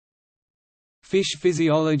Fish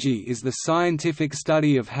physiology is the scientific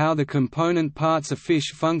study of how the component parts of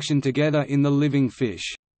fish function together in the living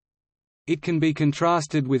fish. It can be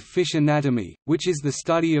contrasted with fish anatomy, which is the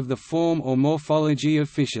study of the form or morphology of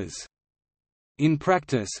fishes. In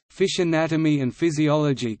practice, fish anatomy and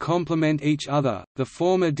physiology complement each other, the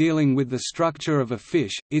former dealing with the structure of a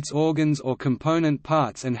fish, its organs or component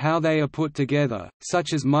parts and how they are put together,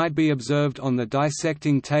 such as might be observed on the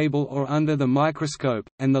dissecting table or under the microscope,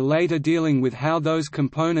 and the later dealing with how those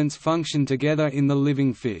components function together in the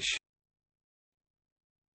living fish.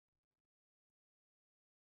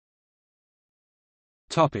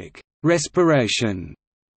 Respiration.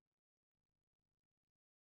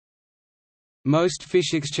 Most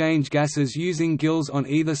fish exchange gases using gills on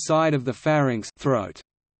either side of the pharynx throat.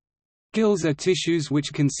 Gills are tissues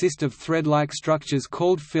which consist of thread-like structures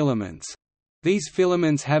called filaments. These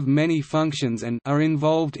filaments have many functions and are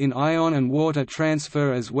involved in ion and water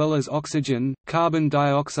transfer as well as oxygen, carbon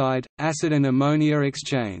dioxide, acid and ammonia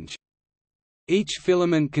exchange. Each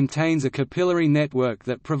filament contains a capillary network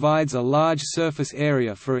that provides a large surface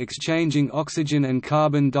area for exchanging oxygen and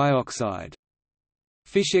carbon dioxide.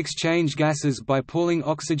 Fish exchange gases by pulling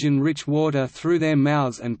oxygen-rich water through their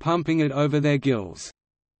mouths and pumping it over their gills.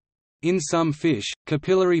 In some fish,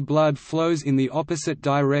 capillary blood flows in the opposite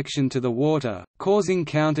direction to the water, causing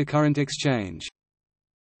countercurrent exchange.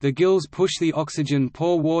 The gills push the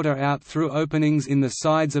oxygen-poor water out through openings in the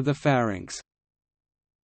sides of the pharynx.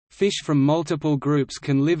 Fish from multiple groups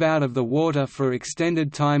can live out of the water for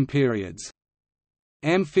extended time periods.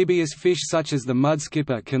 Amphibious fish such as the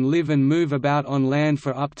mudskipper can live and move about on land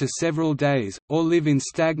for up to several days, or live in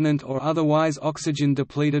stagnant or otherwise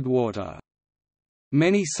oxygen-depleted water.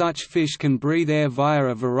 Many such fish can breathe air via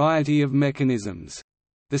a variety of mechanisms.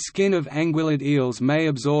 The skin of anguillid eels may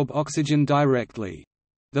absorb oxygen directly.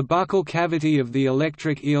 The buccal cavity of the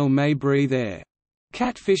electric eel may breathe air.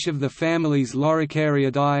 Catfish of the families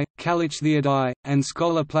Loricariidae, Calichthyidae, and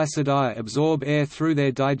Scoloplacidae absorb air through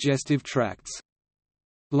their digestive tracts.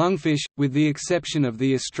 Lungfish, with the exception of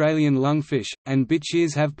the Australian lungfish, and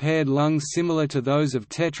bichirs have paired lungs similar to those of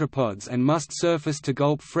tetrapods and must surface to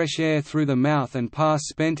gulp fresh air through the mouth and pass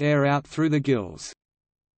spent air out through the gills.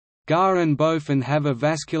 Gar and bowfin have a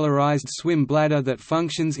vascularized swim bladder that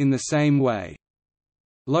functions in the same way.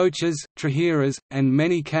 Loaches, traheras, and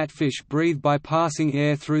many catfish breathe by passing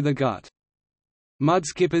air through the gut.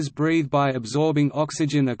 Mudskippers breathe by absorbing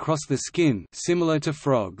oxygen across the skin, similar to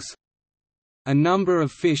frogs. A number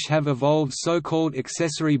of fish have evolved so-called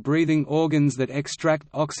accessory breathing organs that extract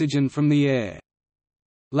oxygen from the air.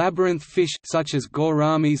 Labyrinth fish such as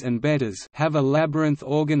gouramis and bettas have a labyrinth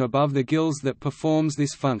organ above the gills that performs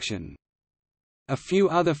this function. A few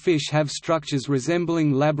other fish have structures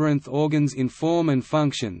resembling labyrinth organs in form and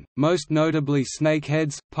function, most notably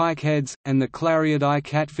snakeheads, pikeheads, and the Clariidae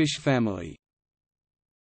catfish family.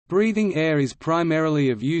 Breathing air is primarily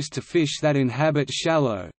of use to fish that inhabit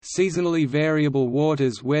shallow, seasonally variable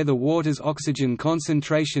waters where the water's oxygen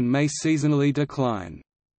concentration may seasonally decline.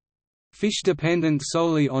 Fish dependent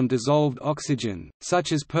solely on dissolved oxygen,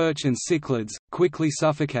 such as perch and cichlids, quickly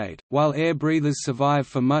suffocate, while air breathers survive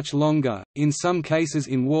for much longer, in some cases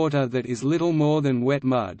in water that is little more than wet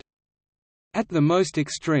mud. At the most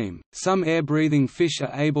extreme, some air-breathing fish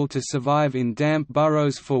are able to survive in damp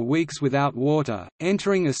burrows for weeks without water,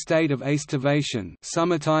 entering a state of aestivation,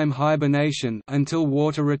 summertime hibernation, until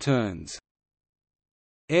water returns.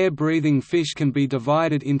 Air-breathing fish can be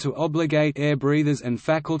divided into obligate air breathers and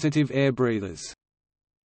facultative air breathers.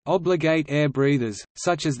 Obligate air breathers,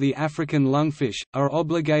 such as the African lungfish, are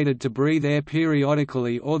obligated to breathe air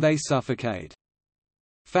periodically or they suffocate.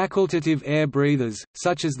 Facultative air breathers,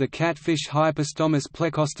 such as the catfish Hypostomus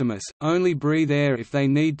plecostomus, only breathe air if they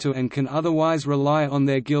need to and can otherwise rely on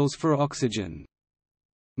their gills for oxygen.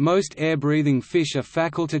 Most air-breathing fish are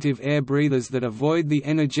facultative air breathers that avoid the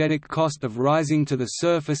energetic cost of rising to the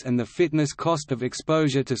surface and the fitness cost of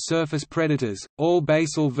exposure to surface predators. All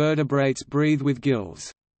basal vertebrates breathe with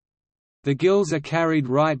gills. The gills are carried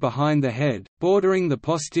right behind the head, bordering the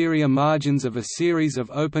posterior margins of a series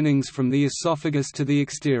of openings from the esophagus to the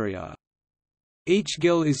exterior. Each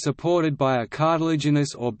gill is supported by a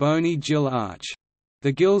cartilaginous or bony gill arch.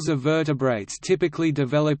 The gills of vertebrates typically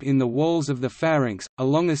develop in the walls of the pharynx,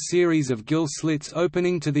 along a series of gill slits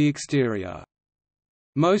opening to the exterior.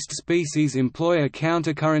 Most species employ a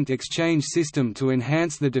countercurrent exchange system to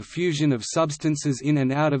enhance the diffusion of substances in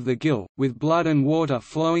and out of the gill, with blood and water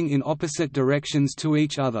flowing in opposite directions to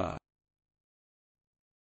each other.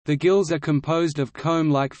 The gills are composed of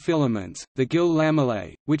comb-like filaments, the gill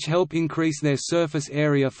lamellae, which help increase their surface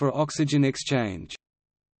area for oxygen exchange.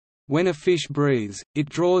 When a fish breathes, it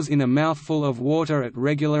draws in a mouthful of water at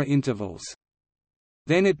regular intervals.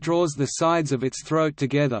 Then it draws the sides of its throat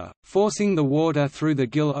together, forcing the water through the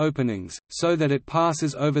gill openings, so that it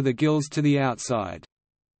passes over the gills to the outside.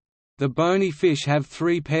 The bony fish have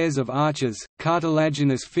 3 pairs of arches,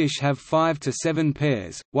 cartilaginous fish have 5 to 7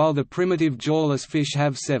 pairs, while the primitive jawless fish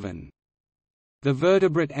have 7. The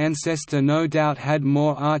vertebrate ancestor no doubt had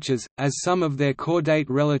more arches, as some of their chordate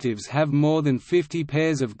relatives have more than 50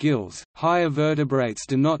 pairs of gills. Higher vertebrates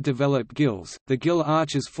do not develop gills. The gill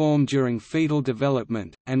arches form during fetal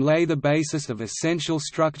development, and lay the basis of essential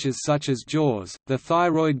structures such as jaws, the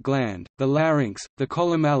thyroid gland, the larynx, the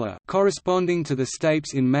columella, corresponding to the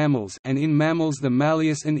stapes in mammals, and in mammals the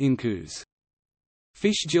malleus and incus.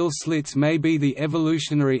 Fish gill slits may be the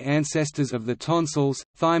evolutionary ancestors of the tonsils,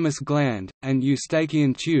 thymus gland, and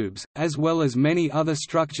eustachian tubes, as well as many other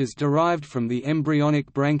structures derived from the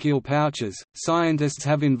embryonic branchial pouches. Scientists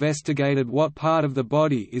have investigated what part of the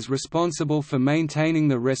body is responsible for maintaining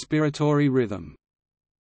the respiratory rhythm.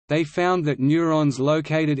 They found that neurons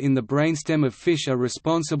located in the brainstem of fish are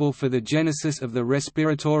responsible for the genesis of the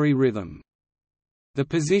respiratory rhythm. The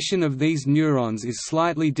position of these neurons is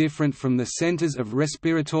slightly different from the centers of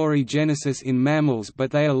respiratory genesis in mammals, but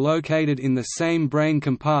they are located in the same brain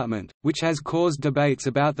compartment, which has caused debates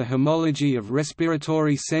about the homology of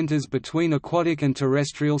respiratory centers between aquatic and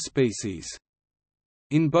terrestrial species.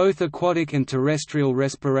 In both aquatic and terrestrial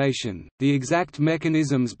respiration, the exact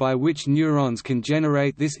mechanisms by which neurons can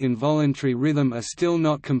generate this involuntary rhythm are still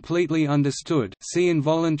not completely understood. See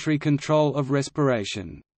involuntary control of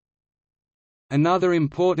respiration. Another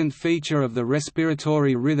important feature of the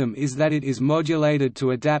respiratory rhythm is that it is modulated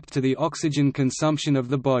to adapt to the oxygen consumption of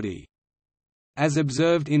the body. As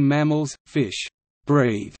observed in mammals, fish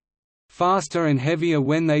breathe faster and heavier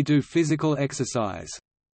when they do physical exercise.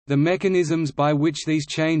 The mechanisms by which these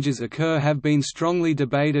changes occur have been strongly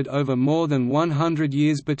debated over more than 100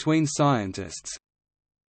 years between scientists.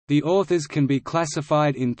 The authors can be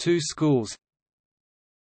classified in 2 schools.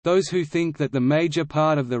 Those who think that the major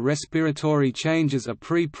part of the respiratory changes are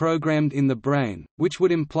pre-programmed in the brain, which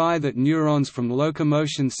would imply that neurons from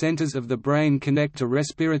locomotion centers of the brain connect to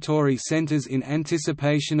respiratory centers in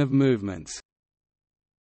anticipation of movements.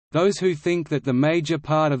 Those who think that the major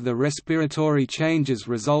part of the respiratory changes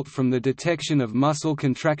result from the detection of muscle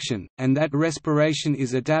contraction, and that respiration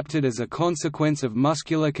is adapted as a consequence of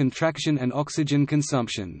muscular contraction and oxygen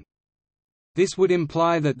consumption. This would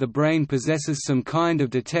imply that the brain possesses some kind of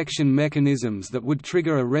detection mechanisms that would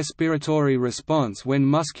trigger a respiratory response when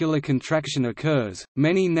muscular contraction occurs.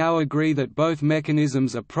 Many now agree that both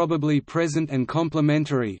mechanisms are probably present and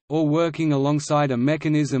complementary, or working alongside a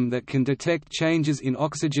mechanism that can detect changes in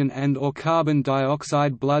oxygen and/or carbon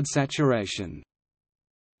dioxide blood saturation.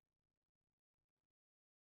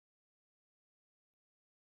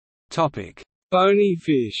 Topic: Bony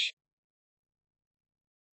fish.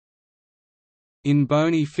 In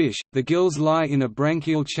bony fish, the gills lie in a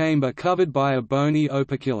branchial chamber covered by a bony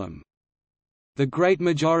operculum. The great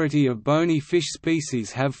majority of bony fish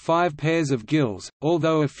species have 5 pairs of gills,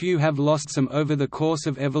 although a few have lost some over the course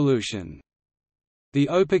of evolution. The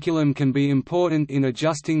operculum can be important in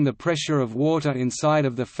adjusting the pressure of water inside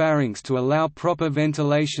of the pharynx to allow proper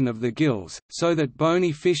ventilation of the gills, so that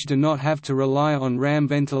bony fish do not have to rely on ram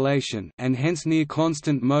ventilation and hence near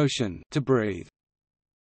constant motion to breathe.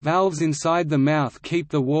 Valves inside the mouth keep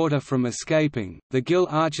the water from escaping. The gill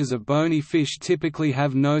arches of bony fish typically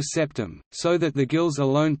have no septum, so that the gills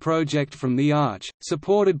alone project from the arch,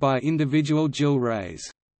 supported by individual gill rays.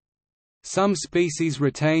 Some species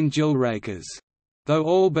retain gill rakers. Though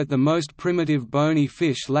all but the most primitive bony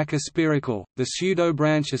fish lack a spiracle, the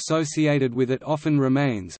pseudobranch associated with it often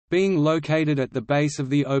remains, being located at the base of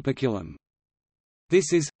the operculum.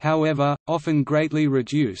 This is, however, often greatly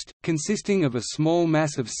reduced, consisting of a small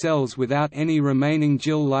mass of cells without any remaining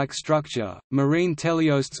gill-like structure. Marine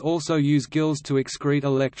teleosts also use gills to excrete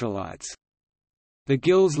electrolytes. The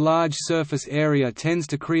gill's large surface area tends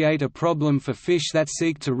to create a problem for fish that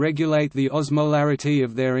seek to regulate the osmolarity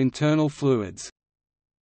of their internal fluids.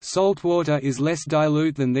 Saltwater is less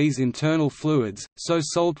dilute than these internal fluids, so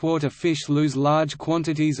saltwater fish lose large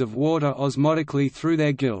quantities of water osmotically through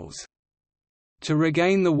their gills. To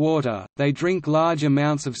regain the water, they drink large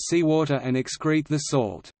amounts of seawater and excrete the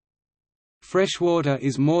salt. Freshwater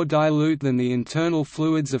is more dilute than the internal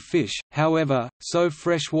fluids of fish, however, so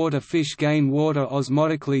freshwater fish gain water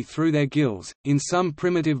osmotically through their gills. In some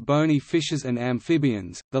primitive bony fishes and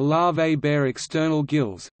amphibians, the larvae bear external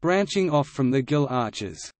gills, branching off from the gill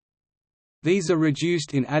arches. These are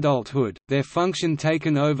reduced in adulthood, their function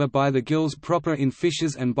taken over by the gills proper in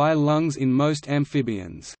fishes and by lungs in most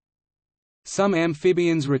amphibians. Some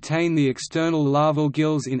amphibians retain the external larval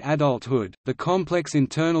gills in adulthood, the complex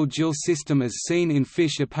internal gill system as seen in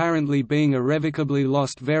fish apparently being irrevocably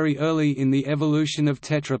lost very early in the evolution of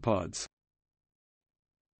tetrapods.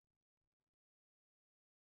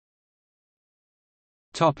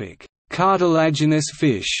 Cartilaginous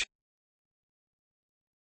fish.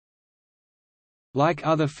 Like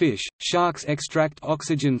other fish, sharks extract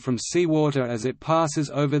oxygen from seawater as it passes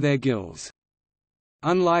over their gills.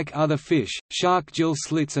 Unlike other fish, shark gill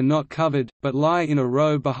slits are not covered, but lie in a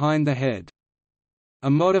row behind the head. A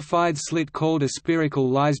modified slit called a spiracle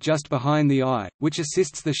lies just behind the eye, which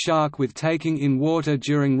assists the shark with taking in water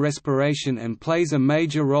during respiration and plays a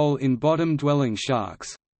major role in bottom-dwelling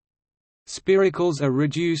sharks. Spiracles are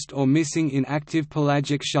reduced or missing in active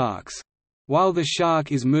pelagic sharks. While the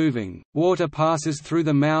shark is moving, water passes through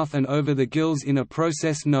the mouth and over the gills in a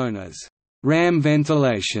process known as ram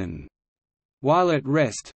ventilation. While at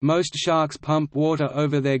rest, most sharks pump water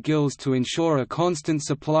over their gills to ensure a constant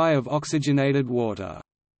supply of oxygenated water.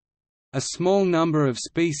 A small number of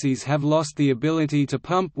species have lost the ability to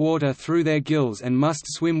pump water through their gills and must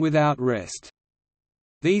swim without rest.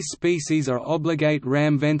 These species are obligate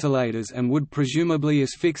ram ventilators and would presumably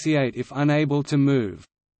asphyxiate if unable to move.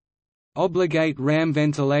 Obligate ram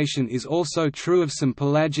ventilation is also true of some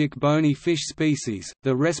pelagic bony fish species.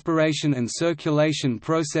 The respiration and circulation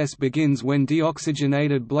process begins when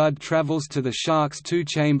deoxygenated blood travels to the shark's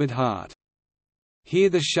two-chambered heart. Here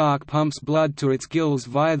the shark pumps blood to its gills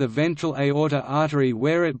via the ventral aorta artery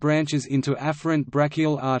where it branches into afferent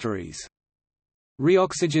brachial arteries.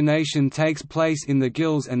 Reoxygenation takes place in the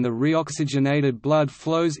gills and the reoxygenated blood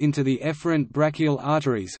flows into the efferent brachial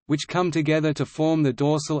arteries, which come together to form the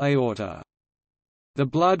dorsal aorta. The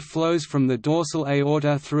blood flows from the dorsal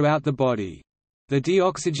aorta throughout the body. The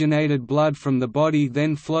deoxygenated blood from the body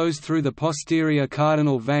then flows through the posterior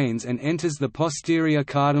cardinal veins and enters the posterior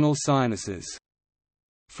cardinal sinuses.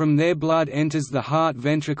 From there blood enters the heart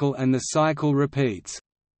ventricle and the cycle repeats.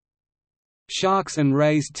 Sharks and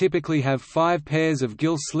rays typically have 5 pairs of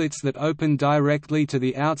gill slits that open directly to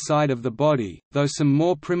the outside of the body, though some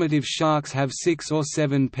more primitive sharks have 6 or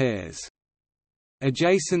 7 pairs.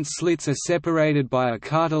 Adjacent slits are separated by a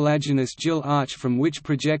cartilaginous gill arch from which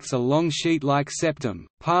projects a long sheet-like septum,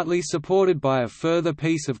 partly supported by a further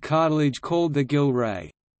piece of cartilage called the gill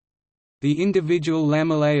ray. The individual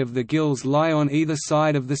lamellae of the gills lie on either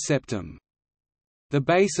side of the septum. The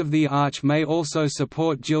base of the arch may also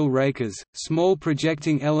support gill rakers, small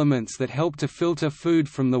projecting elements that help to filter food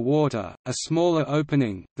from the water. A smaller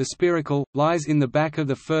opening, the spiracle, lies in the back of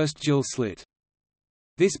the first gill slit.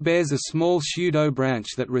 This bears a small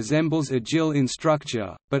pseudo-branch that resembles a gill in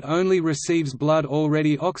structure, but only receives blood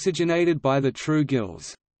already oxygenated by the true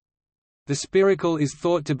gills. The spiracle is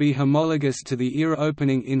thought to be homologous to the ear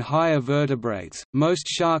opening in higher vertebrates. Most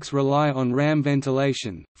sharks rely on ram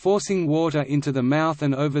ventilation, forcing water into the mouth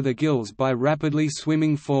and over the gills by rapidly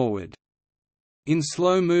swimming forward. In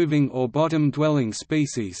slow-moving or bottom-dwelling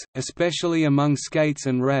species, especially among skates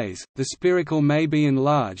and rays, the spiracle may be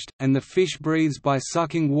enlarged, and the fish breathes by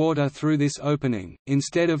sucking water through this opening,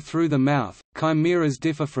 instead of through the mouth. Chimeras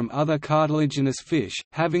differ from other cartilaginous fish,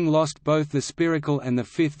 having lost both the spiracle and the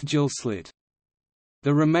fifth gill slit.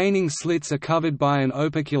 The remaining slits are covered by an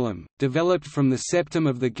operculum, developed from the septum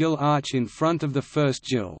of the gill arch in front of the first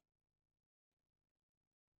gill.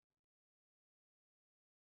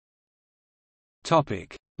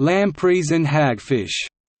 Lampreys and hagfish.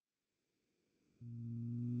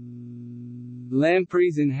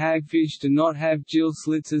 Lampreys and hagfish do not have gill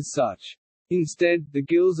slits as such. Instead, the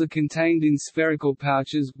gills are contained in spherical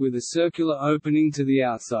pouches, with a circular opening to the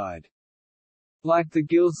outside. Like the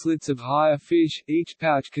gill slits of higher fish, each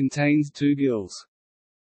pouch contains 2 gills.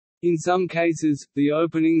 In some cases, the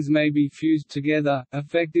openings may be fused together,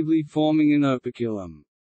 effectively forming an operculum.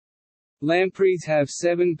 Lampreys have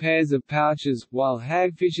 7 pairs of pouches, while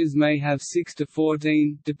hagfishes may have 6 to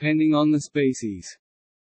 14, depending on the species.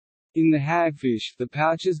 In the hagfish, the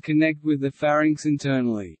pouches connect with the pharynx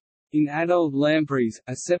internally. In adult lampreys,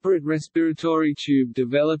 a separate respiratory tube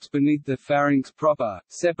develops beneath the pharynx proper,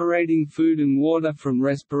 separating food and water from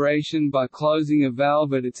respiration by closing a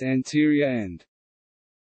valve at its anterior end.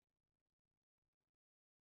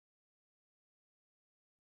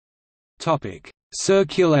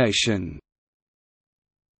 Circulation.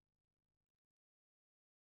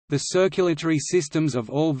 The circulatory systems of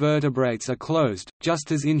all vertebrates are closed,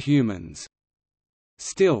 just as in humans.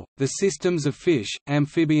 Still, the systems of fish,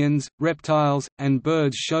 amphibians, reptiles, and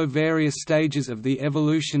birds show various stages of the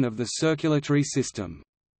evolution of the circulatory system.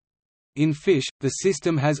 In fish, the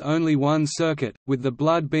system has only one circuit, with the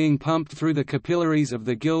blood being pumped through the capillaries of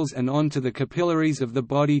the gills and onto the capillaries of the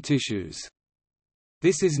body tissues.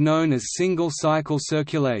 This is known as single-cycle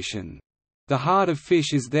circulation. The heart of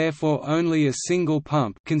fish is therefore only a single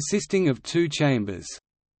pump consisting of two chambers.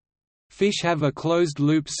 Fish have a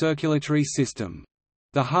closed-loop circulatory system.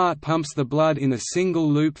 The heart pumps the blood in a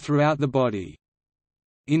single loop throughout the body.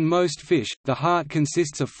 In most fish, the heart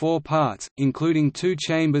consists of 4 parts, including 2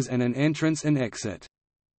 chambers and an entrance and exit.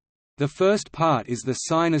 The first part is the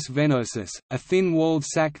sinus venosus, a thin-walled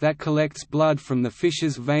sac that collects blood from the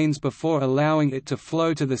fish's veins before allowing it to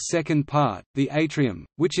flow to the second part, the atrium,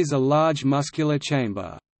 which is a large muscular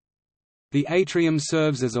chamber. The atrium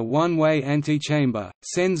serves as a one-way antechamber,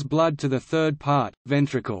 sends blood to the third part,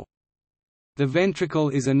 ventricle. The ventricle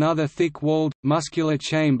is another thick-walled, muscular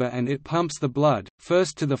chamber and it pumps the blood,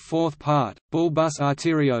 first to the fourth part, bulbus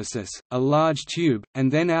arteriosus, a large tube,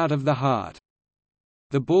 and then out of the heart.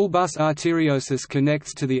 The bulbus arteriosus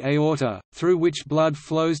connects to the aorta, through which blood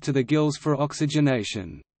flows to the gills for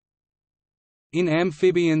oxygenation. In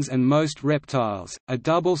amphibians and most reptiles, a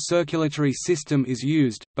double circulatory system is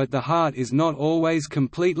used, but the heart is not always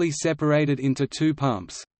completely separated into 2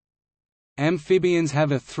 pumps. Amphibians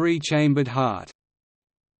have a 3-chambered heart.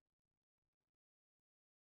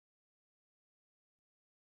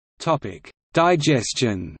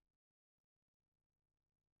 Digestion.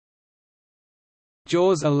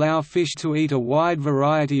 Jaws allow fish to eat a wide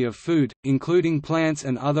variety of food, including plants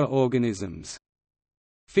and other organisms.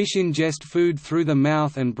 Fish ingest food through the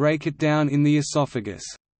mouth and break it down in the esophagus.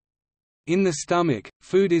 In the stomach,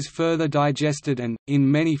 food is further digested and, in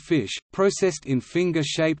many fish, processed in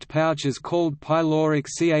finger-shaped pouches called pyloric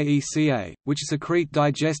caeca, which secrete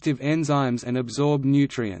digestive enzymes and absorb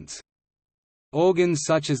nutrients. Organs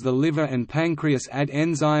such as the liver and pancreas add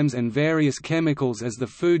enzymes and various chemicals as the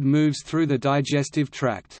food moves through the digestive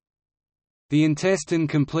tract. The intestine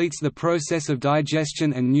completes the process of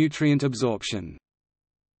digestion and nutrient absorption.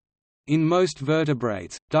 In most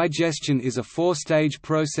vertebrates, digestion is a 4-stage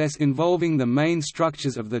process involving the main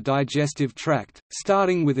structures of the digestive tract,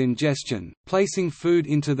 starting with ingestion, placing food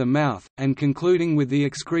into the mouth, and concluding with the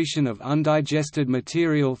excretion of undigested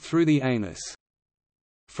material through the anus.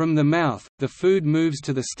 From the mouth, the food moves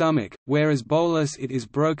to the stomach, where as bolus it is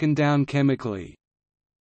broken down chemically.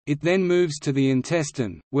 It then moves to the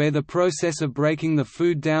intestine, where the process of breaking the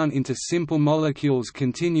food down into simple molecules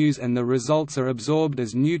continues and the results are absorbed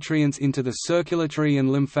as nutrients into the circulatory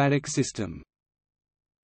and lymphatic system.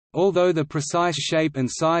 Although the precise shape and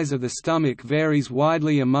size of the stomach varies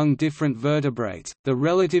widely among different vertebrates, the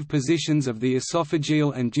relative positions of the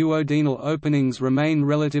esophageal and duodenal openings remain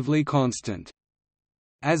relatively constant.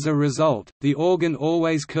 As a result, the organ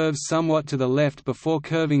always curves somewhat to the left before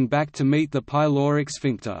curving back to meet the pyloric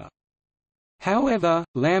sphincter. However,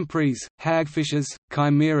 lampreys, hagfishes,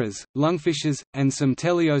 chimeras, lungfishes, and some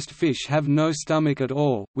teleost fish have no stomach at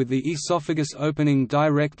all, with the esophagus opening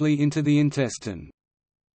directly into the intestine.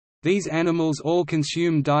 These animals all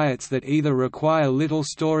consume diets that either require little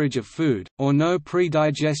storage of food, or no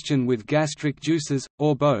pre-digestion with gastric juices,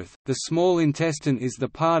 or both. The small intestine is the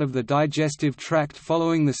part of the digestive tract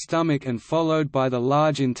following the stomach and followed by the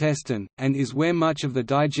large intestine, and is where much of the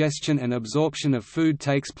digestion and absorption of food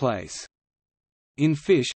takes place. In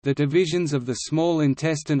fish, the divisions of the small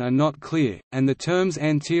intestine are not clear, and the terms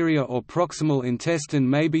anterior or proximal intestine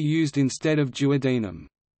may be used instead of duodenum.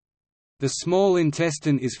 The small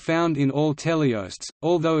intestine is found in all teleosts,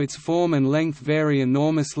 although its form and length vary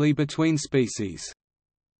enormously between species.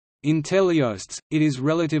 In teleosts, it is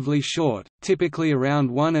relatively short, typically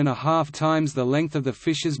around 1.5 times the length of the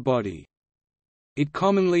fish's body. It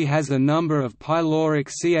commonly has a number of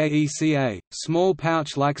pyloric caeca, small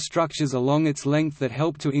pouch-like structures along its length that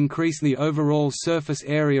help to increase the overall surface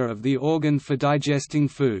area of the organ for digesting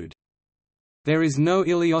food. There is no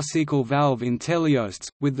ileocecal valve in teleosts,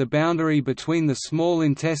 with the boundary between the small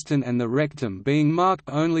intestine and the rectum being marked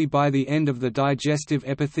only by the end of the digestive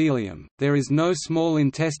epithelium. There is no small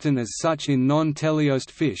intestine as such in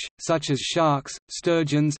non-teleost fish, such as sharks,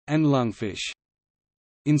 sturgeons, and lungfish.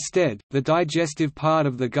 Instead, the digestive part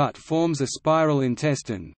of the gut forms a spiral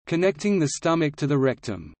intestine, connecting the stomach to the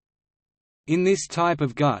rectum. In this type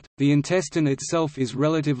of gut, the intestine itself is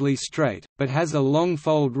relatively straight, but has a long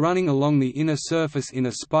fold running along the inner surface in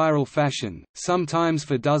a spiral fashion, sometimes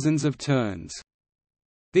for dozens of turns.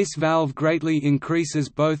 This valve greatly increases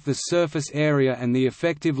both the surface area and the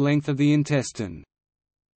effective length of the intestine.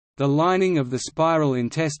 The lining of the spiral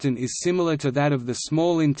intestine is similar to that of the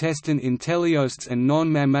small intestine in teleosts and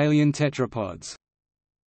non-mammalian tetrapods.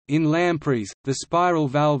 In lampreys, the spiral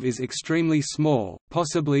valve is extremely small,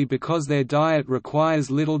 possibly because their diet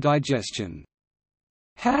requires little digestion.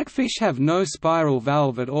 Hagfish have no spiral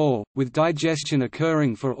valve at all, with digestion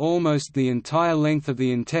occurring for almost the entire length of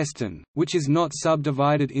the intestine, which is not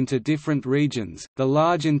subdivided into different regions. The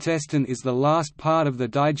large intestine is the last part of the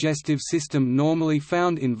digestive system normally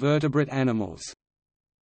found in vertebrate animals.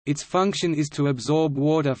 Its function is to absorb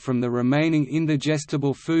water from the remaining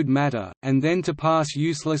indigestible food matter, and then to pass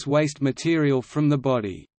useless waste material from the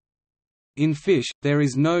body. In fish, there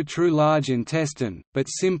is no true large intestine, but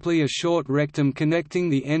simply a short rectum connecting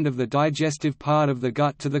the end of the digestive part of the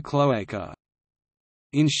gut to the cloaca.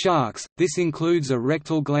 In sharks, this includes a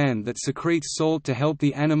rectal gland that secretes salt to help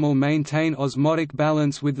the animal maintain osmotic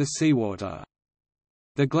balance with the seawater.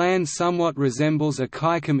 The gland somewhat resembles a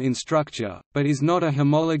caecum in structure, but is not a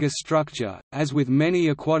homologous structure. As with many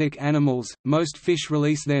aquatic animals, most fish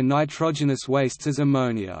release their nitrogenous wastes as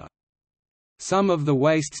ammonia. Some of the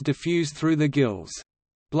wastes diffuse through the gills.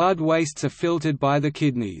 Blood wastes are filtered by the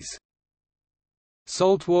kidneys.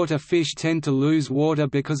 Saltwater fish tend to lose water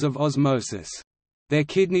because of osmosis. Their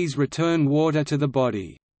kidneys return water to the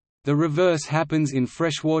body. The reverse happens in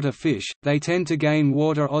freshwater fish, they tend to gain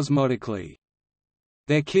water osmotically.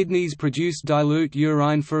 Their kidneys produce dilute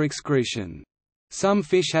urine for excretion. Some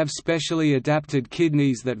fish have specially adapted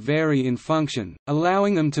kidneys that vary in function,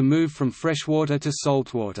 allowing them to move from freshwater to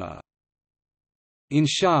saltwater. In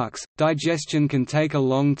sharks, digestion can take a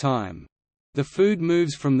long time. The food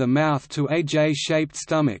moves from the mouth to a J-shaped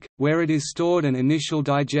stomach, where it is stored and initial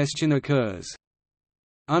digestion occurs.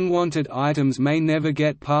 Unwanted items may never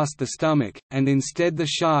get past the stomach, and instead the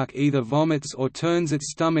shark either vomits or turns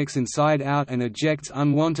its stomach inside out and ejects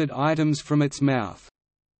unwanted items from its mouth.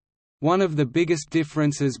 One of the biggest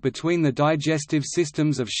differences between the digestive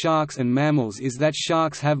systems of sharks and mammals is that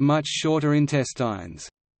sharks have much shorter intestines.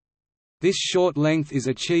 This short length is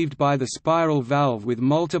achieved by the spiral valve with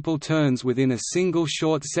multiple turns within a single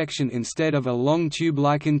short section instead of a long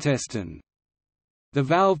tube-like intestine. The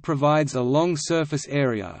valve provides a long surface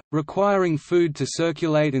area, requiring food to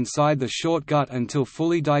circulate inside the short gut until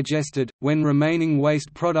fully digested, when remaining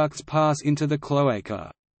waste products pass into the cloaca.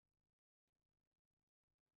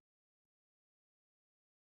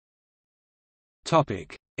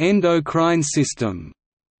 Endocrine system.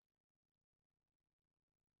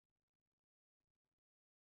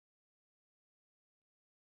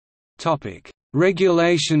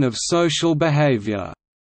 Regulation of social behavior.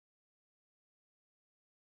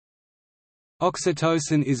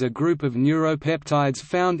 Oxytocin is a group of neuropeptides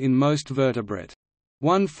found in most vertebrate.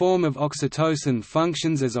 One form of oxytocin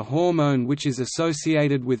functions as a hormone which is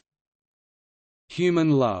associated with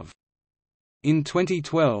human love. In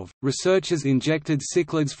 2012, researchers injected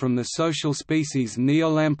cichlids from the social species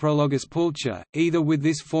Neolamprologus pulcher, either with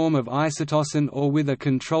this form of oxytocin or with a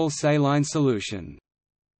control saline solution.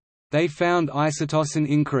 They found oxytocin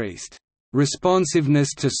increased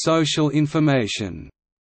responsiveness to social information,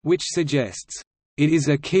 which suggests it is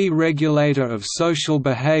a key regulator of social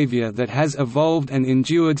behavior that has evolved and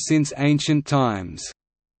endured since ancient times.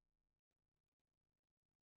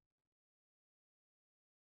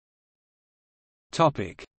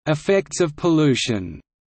 Effects of pollution.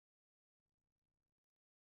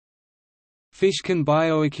 Fish can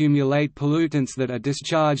bioaccumulate pollutants that are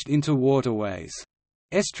discharged into waterways.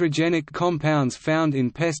 Estrogenic compounds found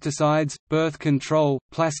in pesticides, birth control,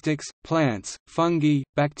 plastics, plants, fungi,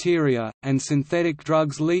 bacteria, and synthetic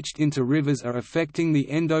drugs leached into rivers are affecting the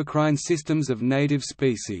endocrine systems of native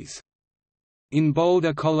species. In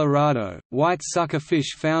Boulder, Colorado, white sucker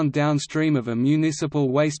fish found downstream of a municipal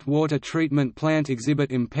wastewater treatment plant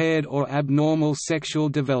exhibit impaired or abnormal sexual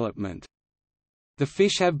development. The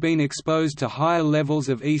fish have been exposed to higher levels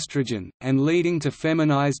of estrogen, and leading to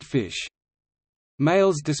feminized fish.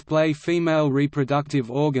 Males display female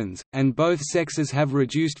reproductive organs, and both sexes have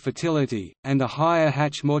reduced fertility, and a higher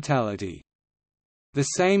hatch mortality. The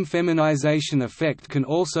same feminization effect can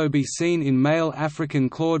also be seen in male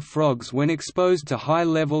African clawed frogs when exposed to high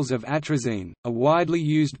levels of atrazine, a widely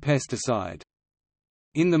used pesticide.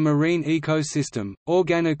 In the marine ecosystem,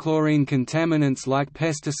 organochlorine contaminants like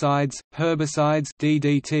pesticides, herbicides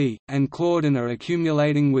 (DDT), and chlordine are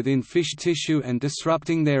accumulating within fish tissue and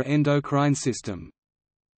disrupting their endocrine system.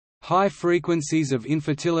 High frequencies of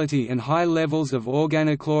infertility and high levels of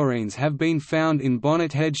organochlorines have been found in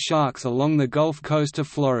bonnethead sharks along the Gulf Coast of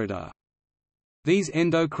Florida. These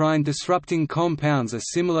endocrine-disrupting compounds are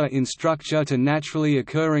similar in structure to naturally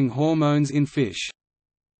occurring hormones in fish.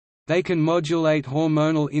 They can modulate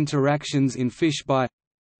hormonal interactions in fish by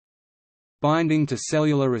binding to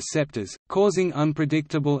cellular receptors, causing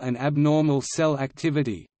unpredictable and abnormal cell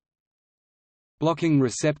activity, blocking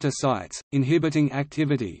receptor sites, inhibiting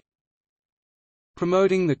activity,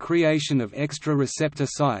 promoting the creation of extra receptor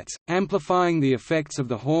sites, amplifying the effects of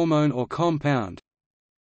the hormone or compound,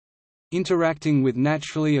 interacting with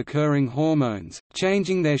naturally occurring hormones,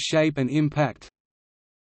 changing their shape and impact,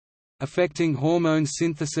 affecting hormone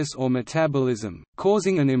synthesis or metabolism,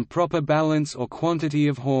 causing an improper balance or quantity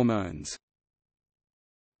of hormones.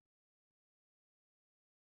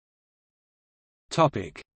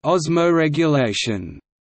 Osmoregulation.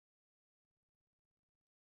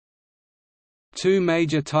 Two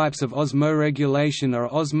major types of osmoregulation are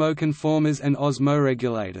osmoconformers and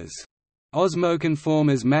osmoregulators.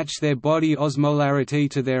 Osmoconformers match their body osmolarity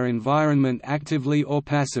to their environment actively or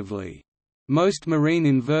passively. Most marine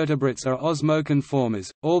invertebrates are osmoconformers,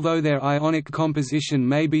 although their ionic composition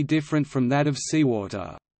may be different from that of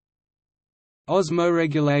seawater.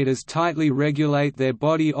 Osmoregulators tightly regulate their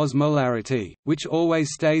body osmolarity, which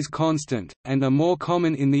always stays constant, and are more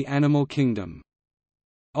common in the animal kingdom.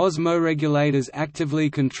 Osmoregulators actively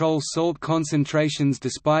control salt concentrations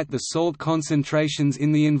despite the salt concentrations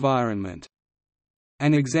in the environment.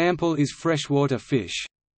 An example is freshwater fish.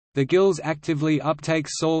 The gills actively uptake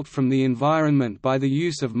salt from the environment by the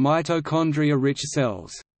use of mitochondria-rich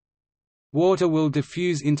cells. Water will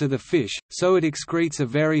diffuse into the fish, so it excretes a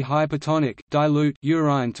very hypertonic dilute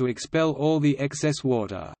urine to expel all the excess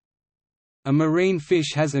water. A marine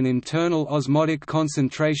fish has an internal osmotic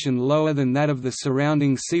concentration lower than that of the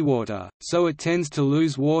surrounding seawater, so it tends to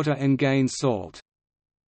lose water and gain salt.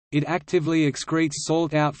 It actively excretes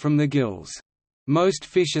salt out from the gills. Most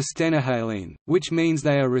fish are stenohaline, which means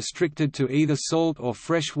they are restricted to either salt or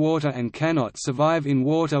fresh water and cannot survive in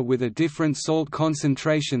water with a different salt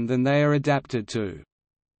concentration than they are adapted to.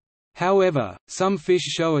 However, some fish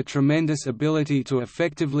show a tremendous ability to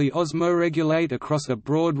effectively osmoregulate across a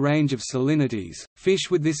broad range of salinities. Fish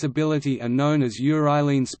with this ability are known as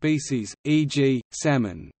euryline species, e.g.,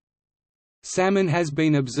 salmon. Salmon has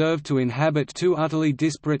been observed to inhabit two utterly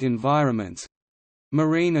disparate environments,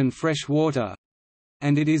 marine and fresh water,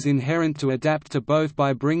 and it is inherent to adapt to both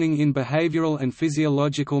by bringing in behavioral and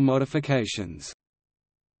physiological modifications.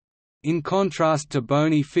 In contrast to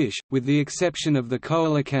bony fish, with the exception of the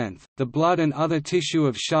coelacanth, the blood and other tissue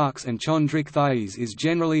of sharks and chondrichthyes is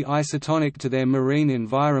generally isotonic to their marine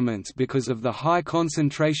environments because of the high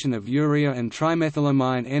concentration of urea and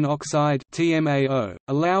trimethylamine N-oxide (TMAO),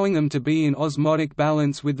 allowing them to be in osmotic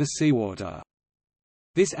balance with the seawater.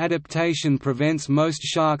 This adaptation prevents most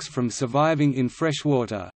sharks from surviving in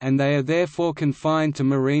freshwater, and they are therefore confined to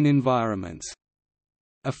marine environments.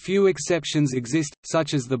 A few exceptions exist,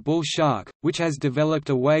 such as the bull shark, which has developed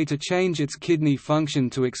a way to change its kidney function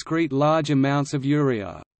to excrete large amounts of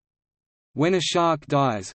urea. When a shark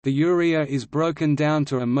dies, the urea is broken down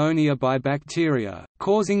to ammonia by bacteria,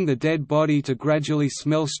 causing the dead body to gradually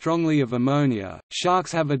smell strongly of ammonia.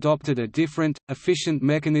 Sharks have adopted a different, efficient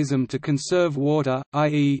mechanism to conserve water,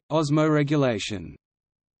 i.e., osmoregulation.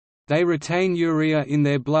 They retain urea in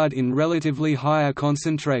their blood in relatively higher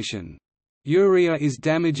concentration. Urea is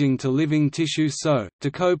damaging to living tissue, so, to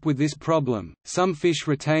cope with this problem, some fish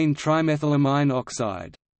retain trimethylamine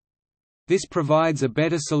oxide. This provides a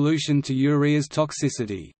better solution to urea's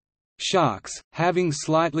toxicity. Sharks, having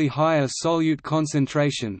slightly higher solute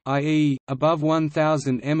concentration, i.e., above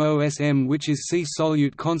 1000 mosm, which is sea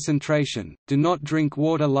solute concentration, do not drink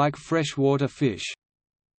water like freshwater fish.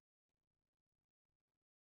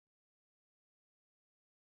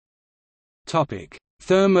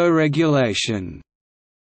 Thermoregulation.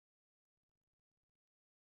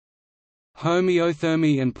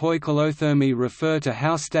 Homeothermy and poikilothermy refer to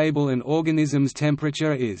how stable an organism's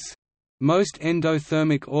temperature is. Most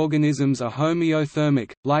endothermic organisms are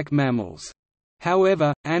homeothermic, like mammals.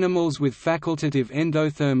 However, animals with facultative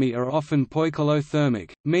endothermy are often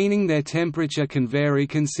poikilothermic, meaning their temperature can vary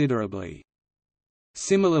considerably.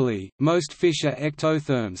 Similarly, most fish are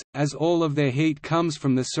ectotherms, as all of their heat comes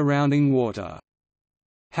from the surrounding water.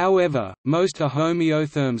 However, most are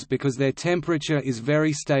homeotherms because their temperature is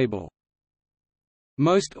very stable.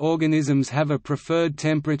 Most organisms have a preferred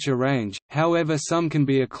temperature range, however some can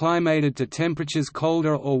be acclimated to temperatures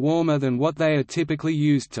colder or warmer than what they are typically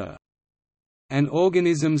used to. An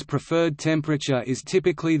organism's preferred temperature is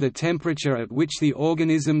typically the temperature at which the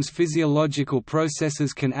organism's physiological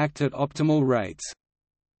processes can act at optimal rates.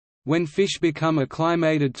 When fish become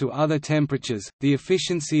acclimated to other temperatures, the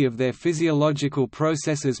efficiency of their physiological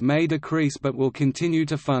processes may decrease but will continue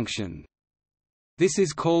to function. This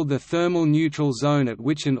is called the thermal neutral zone at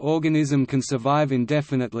which an organism can survive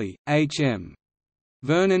indefinitely. H.M.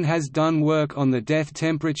 Vernon has done work on the death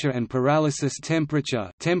temperature and paralysis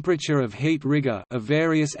temperature of heat rigor of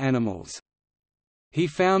various animals. He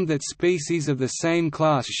found that species of the same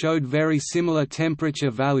class showed very similar temperature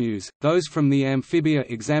values, those from the amphibia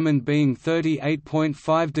examined being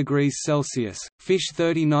 38.5 degrees Celsius, fish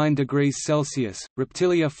 39 degrees Celsius,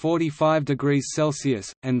 reptilia 45 degrees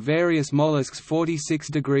Celsius, and various mollusks 46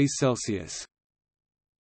 degrees Celsius.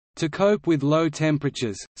 To cope with low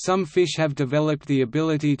temperatures, some fish have developed the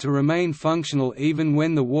ability to remain functional even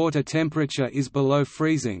when the water temperature is below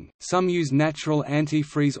freezing. Some use natural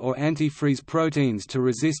antifreeze or antifreeze proteins to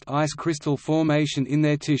resist ice crystal formation in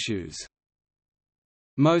their tissues.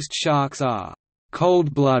 Most sharks are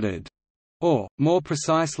cold-blooded, or, more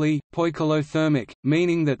precisely, poikilothermic,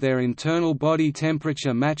 meaning that their internal body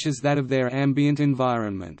temperature matches that of their ambient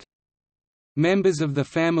environment. Members of the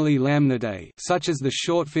family Lamnidae, such as the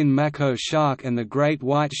shortfin mako shark and the great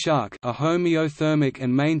white shark, are homeothermic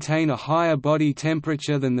and maintain a higher body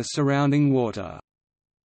temperature than the surrounding water.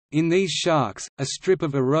 In these sharks, a strip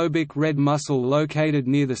of aerobic red muscle located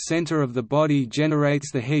near the center of the body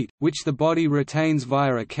generates the heat, which the body retains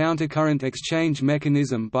via a countercurrent exchange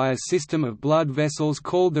mechanism by a system of blood vessels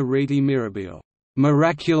called the rete mirabile,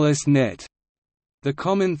 miraculous net. The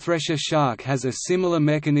common thresher shark has a similar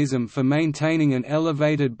mechanism for maintaining an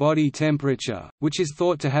elevated body temperature, which is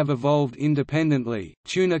thought to have evolved independently.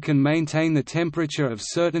 Tuna can maintain the temperature of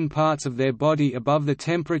certain parts of their body above the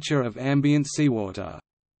temperature of ambient seawater.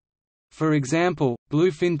 For example,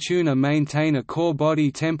 bluefin tuna maintain a core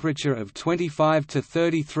body temperature of 25 to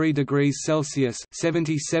 33 degrees Celsius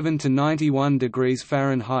 (77 to 91 degrees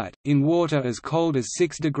Fahrenheit) in water as cold as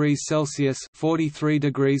 6 degrees Celsius (43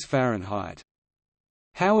 degrees Fahrenheit).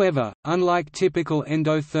 However, unlike typical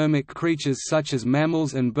endothermic creatures such as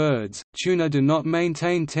mammals and birds, tuna do not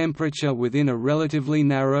maintain temperature within a relatively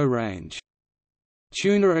narrow range.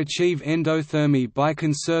 Tuna achieve endothermy by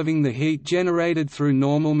conserving the heat generated through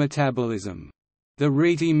normal metabolism. The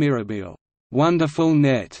rete mirabile, wonderful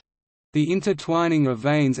net, the intertwining of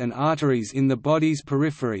veins and arteries in the body's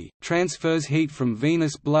periphery, transfers heat from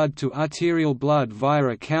venous blood to arterial blood via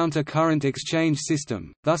a counter-current exchange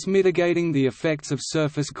system, thus mitigating the effects of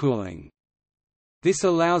surface cooling. This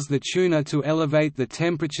allows the tuna to elevate the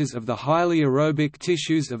temperatures of the highly aerobic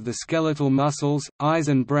tissues of the skeletal muscles, eyes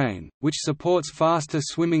and brain, which supports faster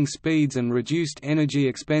swimming speeds and reduced energy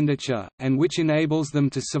expenditure, and which enables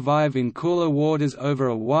them to survive in cooler waters over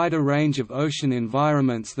a wider range of ocean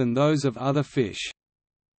environments than those of other fish.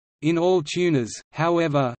 In all tunas,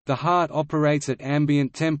 however, the heart operates at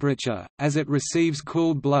ambient temperature, as it receives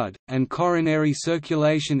cooled blood, and coronary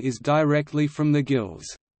circulation is directly from the gills.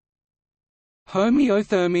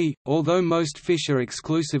 Homeothermy – Although most fish are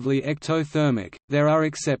exclusively ectothermic, there are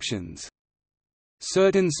exceptions.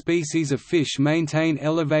 Certain species of fish maintain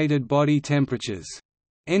elevated body temperatures.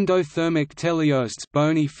 Endothermic teleosts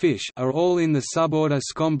bony fish are all in the suborder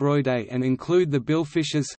Scombroidae and include the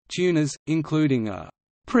billfishes, tunas, including a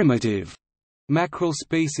 «primitive» mackerel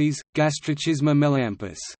species, Gastrochisma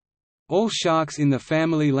melampus. All sharks in the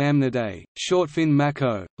family Lamnidae, shortfin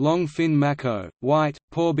mako, longfin mako, white,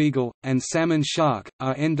 porbeagle, and salmon shark,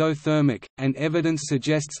 are endothermic, and evidence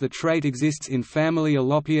suggests the trait exists in family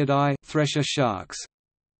Alopiidae thresher sharks.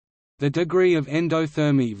 The degree of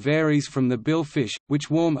endothermy varies from the billfish, which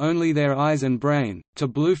warm only their eyes and brain, to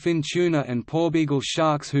bluefin tuna and porbeagle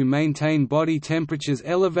sharks who maintain body temperatures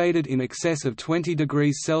elevated in excess of 20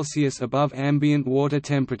 degrees Celsius above ambient water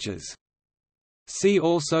temperatures. See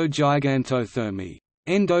also gigantothermy.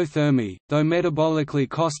 Endothermy, though metabolically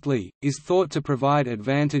costly, is thought to provide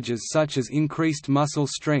advantages such as increased muscle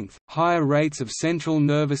strength, higher rates of central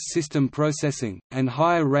nervous system processing, and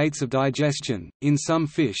higher rates of digestion. In some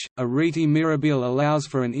fish, a rete mirabile allows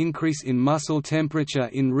for an increase in muscle temperature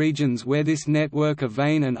in regions where this network of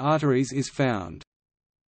vein and arteries is found.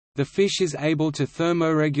 The fish is able to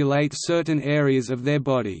thermoregulate certain areas of their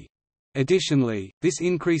body. Additionally, this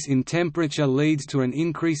increase in temperature leads to an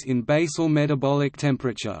increase in basal metabolic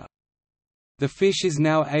temperature. The fish is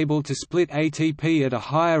now able to split ATP at a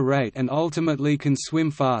higher rate and ultimately can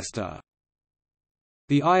swim faster.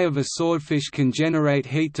 The eye of a swordfish can generate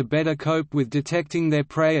heat to better cope with detecting their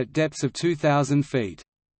prey at depths of 2,000 feet.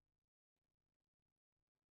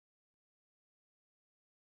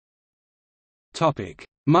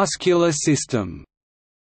 Muscular system.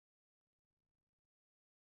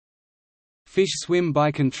 Fish swim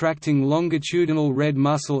by contracting longitudinal red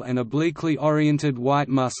muscle and obliquely oriented white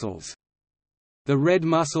muscles. The red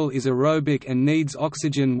muscle is aerobic and needs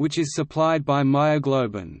oxygen, which is supplied by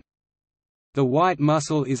myoglobin. The white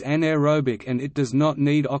muscle is anaerobic and it does not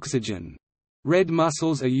need oxygen. Red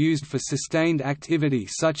muscles are used for sustained activity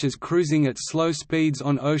such as cruising at slow speeds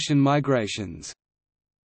on ocean migrations.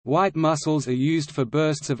 White muscles are used for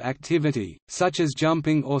bursts of activity, such as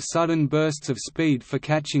jumping or sudden bursts of speed for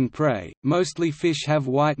catching prey. Mostly fish have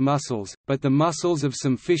white muscles, but the muscles of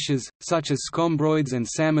some fishes, such as scombroids and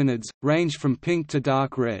salmonids, range from pink to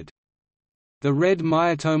dark red. The red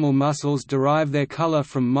myotomal muscles derive their color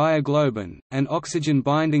from myoglobin, an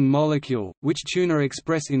oxygen-binding molecule, which tuna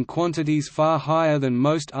express in quantities far higher than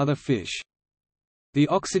most other fish. The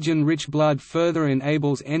oxygen-rich blood further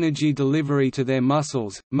enables energy delivery to their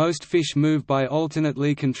muscles. Most fish move by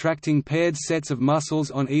alternately contracting paired sets of muscles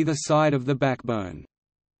on either side of the backbone.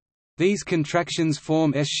 These contractions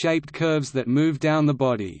form S-shaped curves that move down the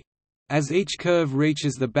body. As each curve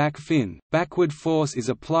reaches the back fin, backward force is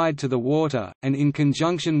applied to the water, and in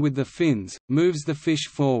conjunction with the fins, moves the fish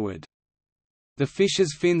forward. The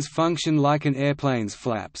fish's fins function like an airplane's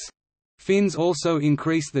flaps. Fins also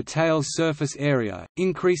increase the tail's surface area,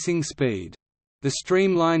 increasing speed. The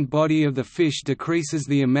streamlined body of the fish decreases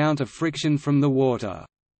the amount of friction from the water.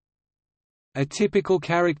 A typical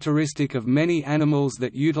characteristic of many animals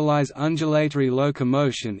that utilize undulatory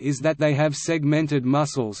locomotion is that they have segmented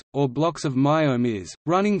muscles, or blocks of myomeres,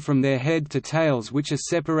 running from their head to tails which are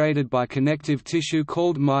separated by connective tissue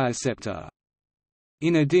called myocepta.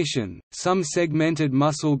 In addition, some segmented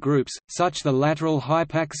muscle groups, such the lateral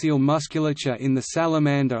hypaxial musculature in the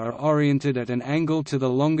salamander, are oriented at an angle to the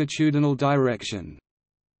longitudinal direction.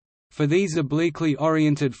 For these obliquely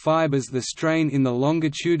oriented fibers, the strain in the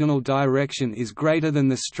longitudinal direction is greater than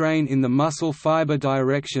the strain in the muscle fiber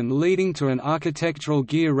direction, leading to an architectural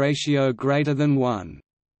gear ratio greater than 1.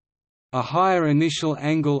 A higher initial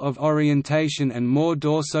angle of orientation and more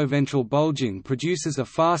dorsoventral bulging produces a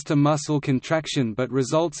faster muscle contraction but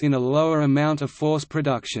results in a lower amount of force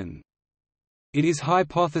production. It is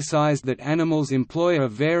hypothesized that animals employ a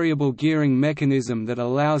variable gearing mechanism that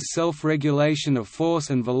allows self-regulation of force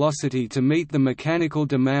and velocity to meet the mechanical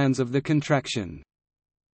demands of the contraction.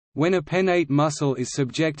 When a pennate muscle is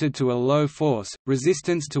subjected to a low force,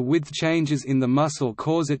 resistance to width changes in the muscle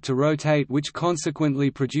cause it to rotate, which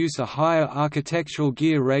consequently produce a higher architectural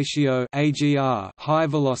gear ratio (AGR), high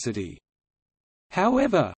velocity.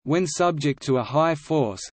 However, when subject to a high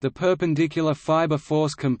force, the perpendicular fiber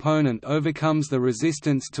force component overcomes the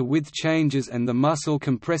resistance to width changes and the muscle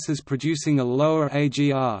compresses, producing a lower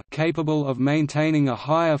AGR capable of maintaining a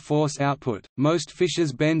higher force output. Most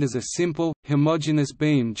fishes bend as a simple, homogeneous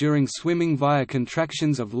beam during swimming via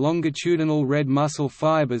contractions of longitudinal red muscle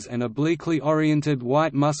fibers and obliquely oriented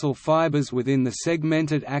white muscle fibers within the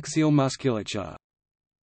segmented axial musculature.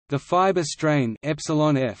 The fiber strain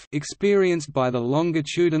εf experienced by the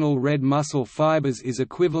longitudinal red muscle fibers is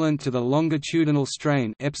equivalent to the longitudinal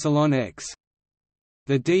strain εx.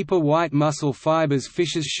 The deeper white muscle fibers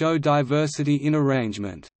fishes show diversity in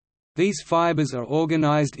arrangement. These fibers are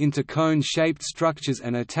organized into cone-shaped structures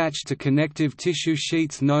and attached to connective tissue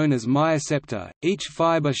sheets known as myocepta. Each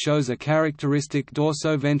fiber shows a characteristic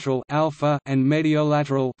dorsoventral alpha and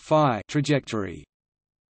mediolateral phi trajectory.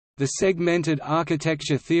 The segmented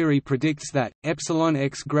architecture theory predicts that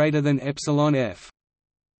εx greater than εf.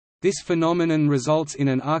 This phenomenon results in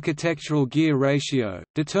an architectural gear ratio,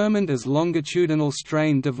 determined as longitudinal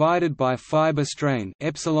strain divided by fiber strain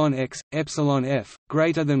εx, εf,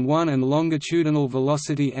 greater than 1 and longitudinal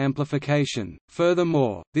velocity amplification.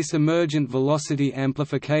 Furthermore, this emergent velocity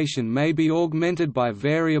amplification may be augmented by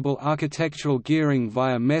variable architectural gearing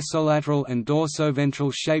via mesolateral and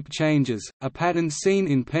dorsoventral shape changes, a pattern seen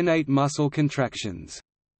in pennate muscle contractions.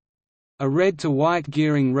 A red-to-white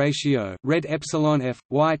gearing ratio red εf,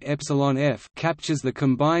 white εf captures the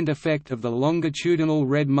combined effect of the longitudinal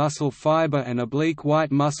red muscle fiber and oblique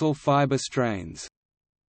white muscle fiber strains.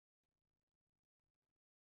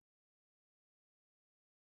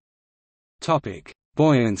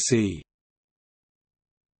 Buoyancy.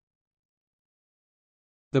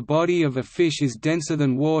 The body of a fish is denser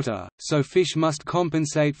than water, so fish must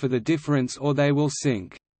compensate for the difference or they will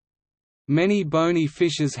sink. Many bony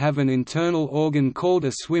fishes have an internal organ called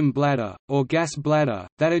a swim bladder, or gas bladder,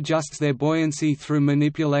 that adjusts their buoyancy through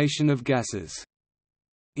manipulation of gases.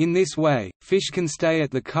 In this way, fish can stay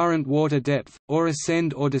at the current water depth, or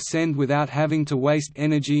ascend or descend without having to waste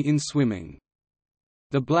energy in swimming.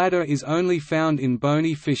 The bladder is only found in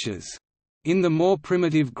bony fishes. In the more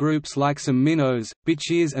primitive groups like some minnows,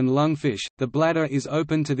 bichirs and lungfish, the bladder is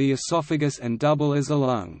open to the esophagus and double as a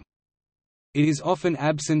lung. It is often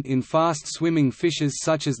absent in fast-swimming fishes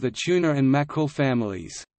such as the tuna and mackerel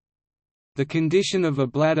families. The condition of a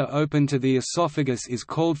bladder open to the esophagus is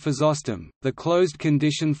called physostom, the closed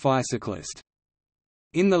condition physocyclist.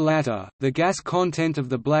 In the latter, the gas content of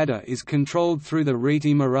the bladder is controlled through the rete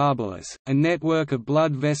mirabilis, a network of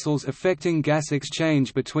blood vessels affecting gas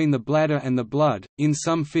exchange between the bladder and the blood. In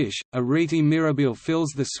some fish, a rete mirabile fills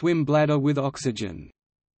the swim bladder with oxygen.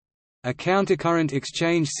 A countercurrent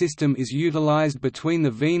exchange system is utilized between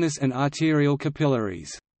the venous and arterial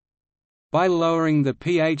capillaries. By lowering the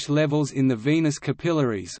pH levels in the venous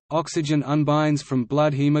capillaries, oxygen unbinds from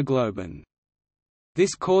blood hemoglobin.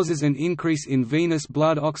 This causes an increase in venous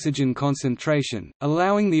blood oxygen concentration,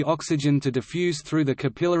 allowing the oxygen to diffuse through the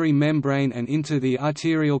capillary membrane and into the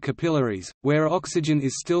arterial capillaries, where oxygen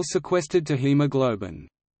is still sequestered to hemoglobin.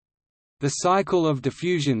 The cycle of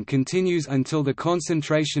diffusion continues until the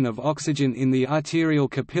concentration of oxygen in the arterial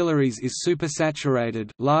capillaries is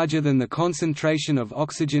supersaturated, larger than the concentration of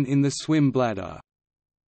oxygen in the swim bladder.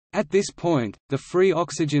 At this point, the free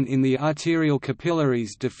oxygen in the arterial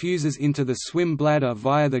capillaries diffuses into the swim bladder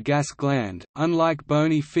via the gas gland. Unlike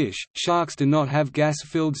bony fish, sharks do not have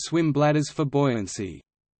gas-filled swim bladders for buoyancy.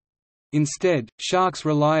 Instead, sharks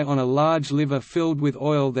rely on a large liver filled with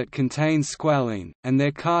oil that contains squalene, and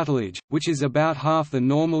their cartilage, which is about half the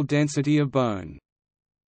normal density of bone.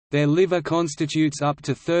 Their liver constitutes up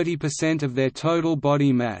to 30% of their total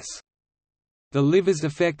body mass. The liver's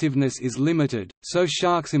effectiveness is limited, so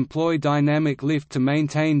sharks employ dynamic lift to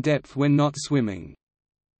maintain depth when not swimming.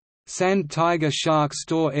 Sand tiger sharks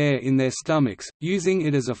store air in their stomachs, using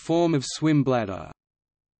it as a form of swim bladder.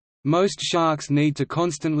 Most sharks need to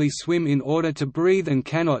constantly swim in order to breathe and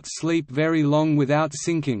cannot sleep very long without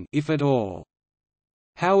sinking, if at all.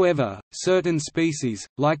 However, certain species,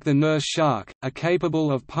 like the nurse shark, are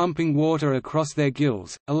capable of pumping water across their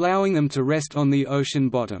gills, allowing them to rest on the ocean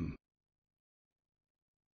bottom.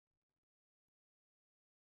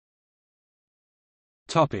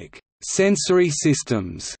 Sensory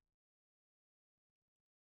systems.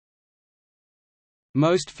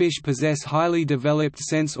 Most fish possess highly developed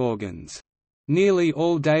sense organs. Nearly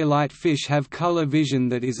all daylight fish have color vision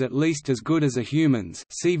that is at least as good as a human's.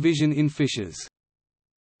 See vision in fishes.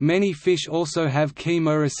 Many fish also have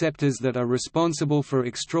chemoreceptors that are responsible for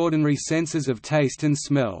extraordinary senses of taste and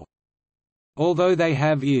smell. Although they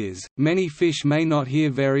have ears, many fish may not hear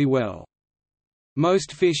very well.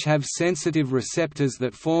 Most fish have sensitive receptors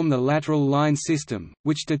that form the lateral line system,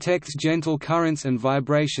 which detects gentle currents and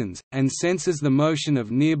vibrations, and senses the motion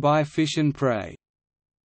of nearby fish and prey.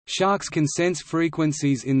 Sharks can sense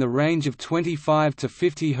frequencies in the range of 25 to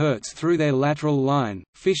 50 Hz through their lateral line.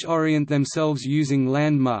 Fish orient themselves using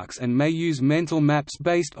landmarks and may use mental maps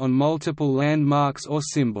based on multiple landmarks or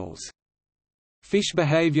symbols. Fish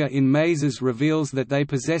behavior in mazes reveals that they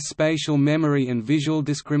possess spatial memory and visual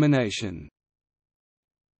discrimination.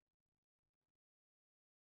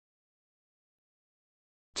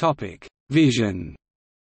 Vision.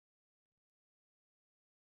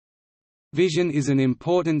 Vision is an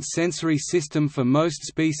important sensory system for most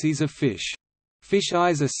species of fish. Fish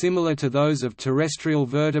eyes are similar to those of terrestrial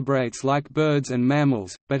vertebrates like birds and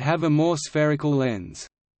mammals, but have a more spherical lens.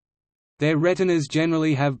 Their retinas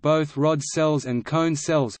generally have both rod cells and cone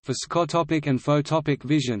cells for scotopic and photopic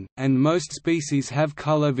vision, and most species have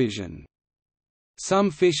color vision. Some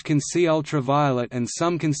fish can see ultraviolet and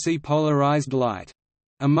some can see polarized light.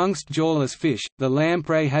 Amongst jawless fish, the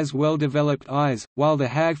lamprey has well-developed eyes, while the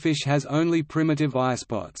hagfish has only primitive eye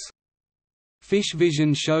spots. Fish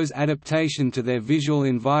vision shows adaptation to their visual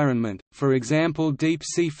environment, for example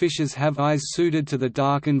deep-sea fishes have eyes suited to the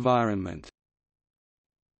dark environment.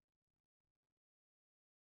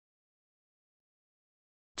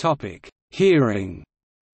 Hearing.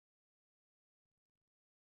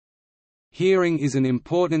 Hearing is an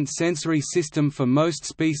important sensory system for most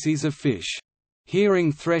species of fish.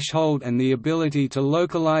 Hearing threshold and the ability to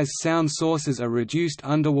localize sound sources are reduced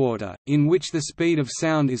underwater, in which the speed of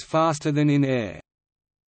sound is faster than in air.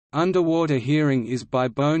 Underwater hearing is by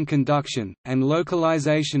bone conduction, and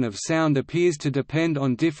localization of sound appears to depend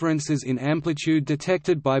on differences in amplitude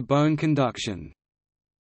detected by bone conduction.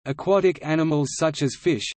 Aquatic animals such as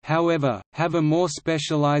fish, however, have a more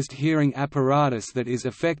specialized hearing apparatus that is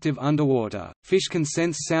effective underwater. Fish can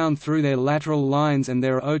sense sound through their lateral lines and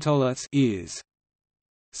their otoliths, ears.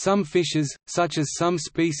 Some fishes, such as some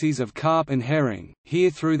species of carp and herring, hear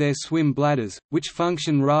through their swim bladders, which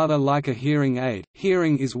function rather like a hearing aid.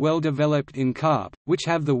 Hearing is well developed in carp, which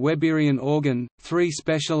have the Weberian organ, three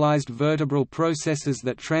specialized vertebral processes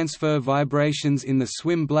that transfer vibrations in the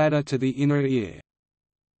swim bladder to the inner ear.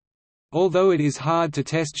 Although it is hard to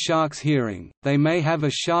test sharks' hearing, they may have a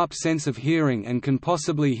sharp sense of hearing and can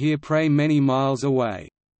possibly hear prey many miles away.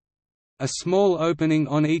 A small opening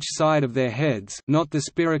on each side of their heads, not the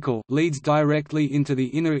spiracle, leads directly into the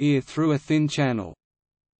inner ear through a thin channel.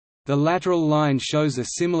 The lateral line shows a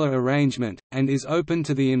similar arrangement, and is open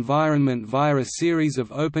to the environment via a series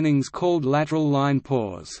of openings called lateral line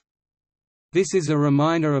pores. This is a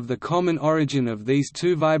reminder of the common origin of these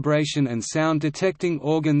two vibration and sound detecting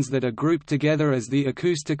organs that are grouped together as the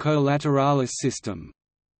acoustico-lateralis system.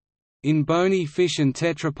 In bony fish and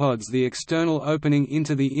tetrapods, the external opening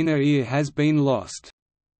into the inner ear has been lost.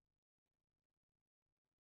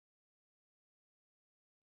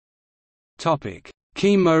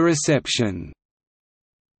 Chemoreception.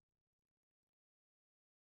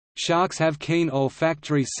 Sharks have keen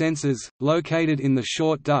olfactory senses, located in the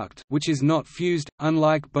short duct, which is not fused,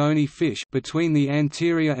 unlike bony fish, between the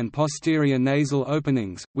anterior and posterior nasal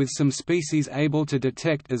openings, with some species able to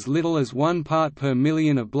detect as little as 1 part per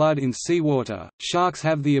million of blood in seawater. Sharks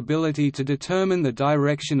have the ability to determine the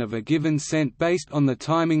direction of a given scent based on the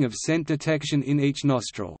timing of scent detection in each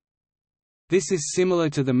nostril. This is similar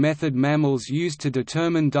to the method mammals use to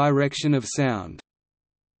determine direction of sound.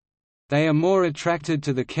 They are more attracted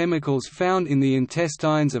to the chemicals found in the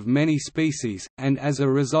intestines of many species, and as a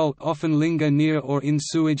result often linger near or in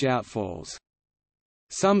sewage outfalls.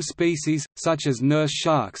 Some species, such as nurse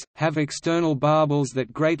sharks, have external barbels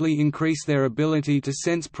that greatly increase their ability to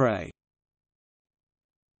sense prey.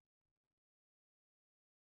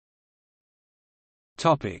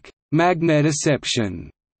 Magnetoception.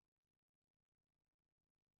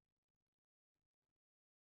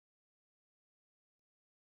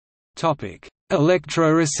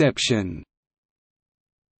 Electroreception.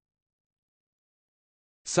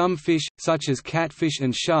 Some fish, such as catfish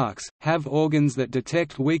and sharks, have organs that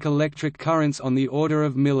detect weak electric currents on the order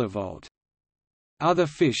of millivolt. Other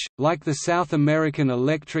fish, like the South American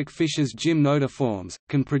electric fishes gymnotiforms,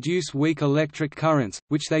 can produce weak electric currents,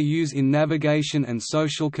 which they use in navigation and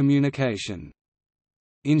social communication.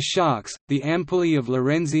 In sharks, the ampullae of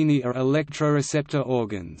Lorenzini are electroreceptor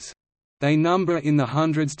organs. They number in the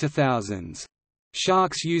hundreds to thousands.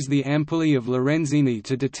 Sharks use the ampullae of Lorenzini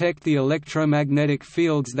to detect the electromagnetic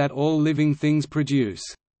fields that all living things produce.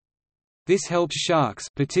 This helps sharks,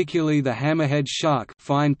 particularly the hammerhead shark,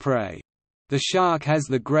 find prey. The shark has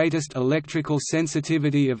the greatest electrical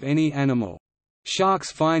sensitivity of any animal.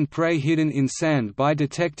 Sharks find prey hidden in sand by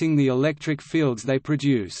detecting the electric fields they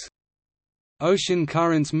produce. Ocean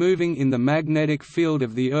currents moving in the magnetic field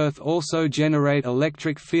of the Earth also generate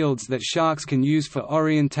electric fields that sharks can use for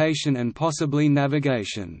orientation and possibly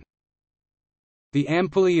navigation. The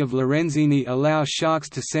ampullae of Lorenzini allow sharks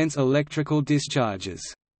to sense electrical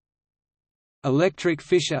discharges. Electric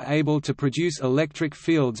fish are able to produce electric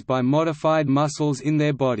fields by modified muscles in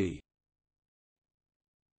their body.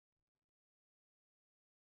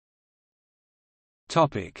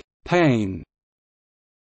 Pain.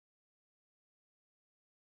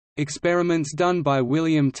 Experiments done by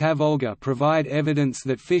William Tavolga provide evidence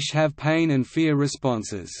that fish have pain and fear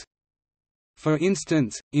responses. For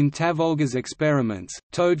instance, in Tavolga's experiments,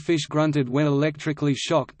 toadfish grunted when electrically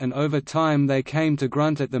shocked, and over time they came to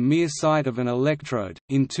grunt at the mere sight of an electrode.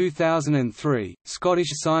 In 2003, Scottish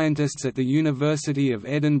scientists at the University of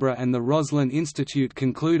Edinburgh and the Roslin Institute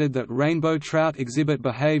concluded that rainbow trout exhibit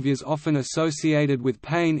behaviours often associated with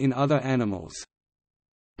pain in other animals.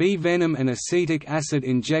 Bee venom and acetic acid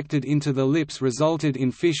injected into the lips resulted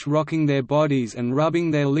in fish rocking their bodies and rubbing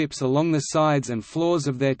their lips along the sides and floors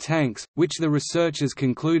of their tanks, which the researchers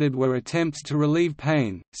concluded were attempts to relieve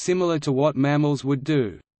pain, similar to what mammals would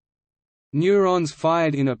do. Neurons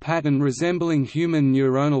fired in a pattern resembling human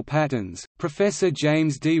neuronal patterns. Professor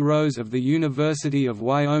James D. Rose of the University of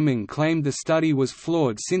Wyoming claimed the study was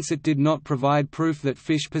flawed since it did not provide proof that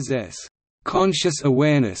fish possess conscious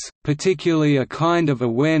awareness, particularly a kind of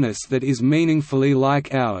awareness that is meaningfully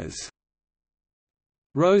like ours.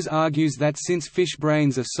 Rose argues that since fish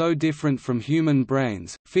brains are so different from human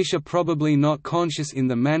brains, fish are probably not conscious in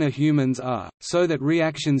the manner humans are, so that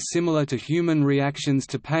reactions similar to human reactions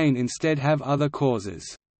to pain instead have other causes.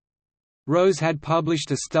 Rose had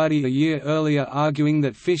published a study a year earlier arguing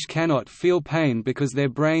that fish cannot feel pain because their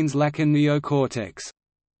brains lack a neocortex.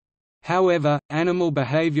 However, animal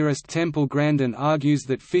behaviorist Temple Grandin argues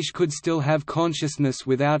that fish could still have consciousness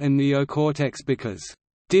without a neocortex because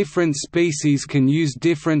different species can use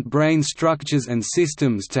different brain structures and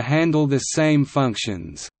systems to handle the same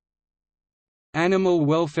functions. Animal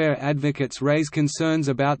welfare advocates raise concerns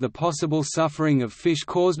about the possible suffering of fish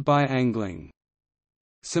caused by angling.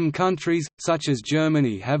 Some countries, such as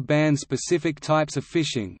Germany, have banned specific types of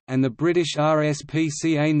fishing, and the British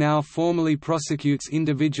RSPCA now formally prosecutes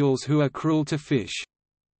individuals who are cruel to fish.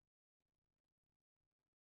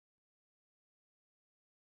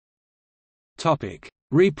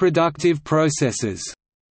 Reproductive processes.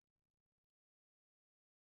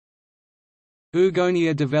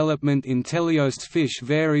 Oogonia development in teleost fish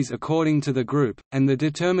varies according to the group, and the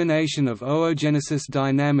determination of oogenesis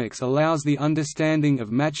dynamics allows the understanding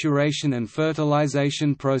of maturation and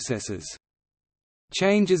fertilization processes.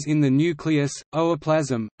 Changes in the nucleus,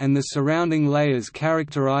 ooplasm, and the surrounding layers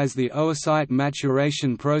characterize the oocyte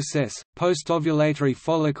maturation process. Postovulatory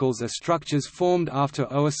follicles are structures formed after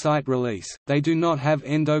oocyte release. They do not have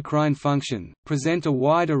endocrine function, present a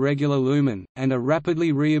wide irregular lumen, and are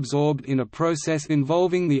rapidly reabsorbed in a process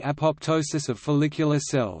involving the apoptosis of follicular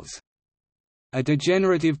cells. A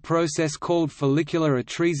degenerative process called follicular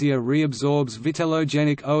atresia reabsorbs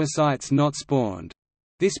vitellogenic oocytes not spawned.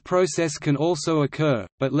 This process can also occur,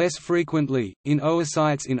 but less frequently, in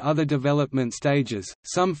oocytes in other development stages.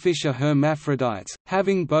 Some fish are hermaphrodites,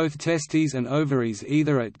 having both testes and ovaries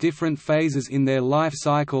either at different phases in their life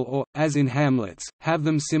cycle or, as in hamlets, have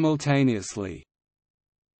them simultaneously.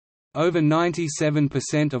 Over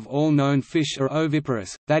 97% of all known fish are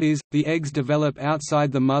oviparous, that is, the eggs develop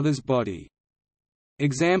outside the mother's body.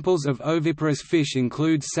 Examples of oviparous fish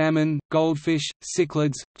include salmon, goldfish,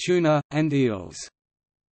 cichlids, tuna, and eels.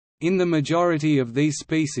 In the majority of these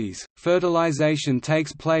species, fertilization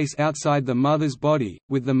takes place outside the mother's body,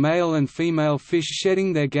 with the male and female fish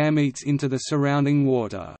shedding their gametes into the surrounding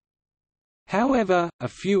water. However, a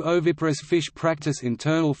few oviparous fish practice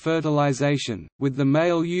internal fertilization, with the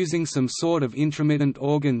male using some sort of intromittent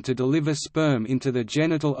organ to deliver sperm into the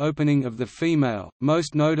genital opening of the female,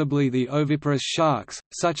 most notably the oviparous sharks,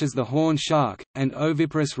 such as the horn shark, and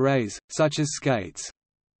oviparous rays, such as skates.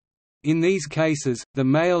 In these cases, the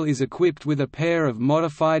male is equipped with a pair of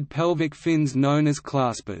modified pelvic fins known as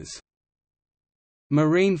claspers.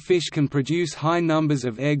 Marine fish can produce high numbers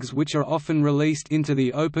of eggs which are often released into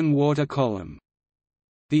the open water column.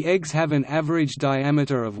 The eggs have an average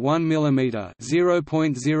diameter of 1 mm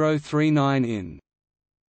 (0.039 in).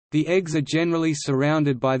 The eggs are generally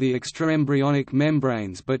surrounded by the extraembryonic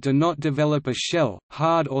membranes but do not develop a shell,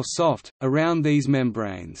 hard or soft, around these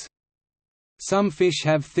membranes. Some fish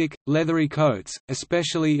have thick, leathery coats,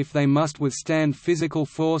 especially if they must withstand physical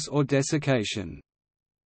force or desiccation.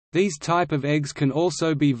 These type of eggs can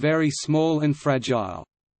also be very small and fragile.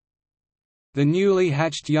 The newly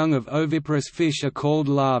hatched young of oviparous fish are called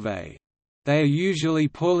larvae. They are usually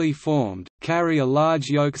poorly formed, carry a large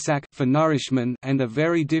yolk sac for nourishment, and are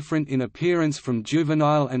very different in appearance from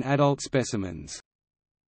juvenile and adult specimens.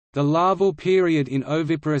 The larval period in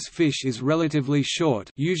oviparous fish is relatively short,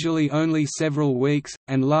 usually only several weeks,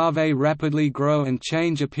 and larvae rapidly grow and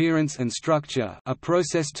change appearance and structure, a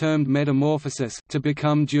process termed metamorphosis, to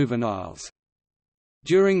become juveniles.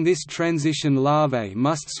 During this transition, larvae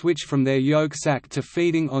must switch from their yolk sac to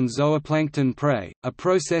feeding on zooplankton prey, a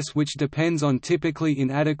process which depends on typically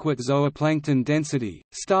inadequate zooplankton density,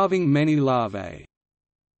 starving many larvae.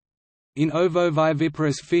 In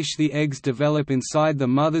ovoviviparous fish, the eggs develop inside the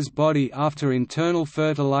mother's body after internal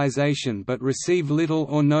fertilization but receive little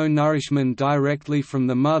or no nourishment directly from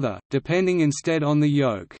the mother, depending instead on the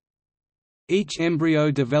yolk. Each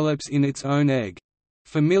embryo develops in its own egg.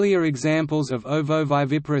 Familiar examples of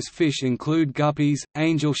ovoviviparous fish include guppies,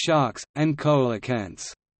 angel sharks, and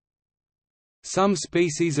coelacanths. Some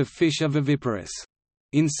species of fish are viviparous.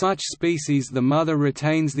 In such species, the mother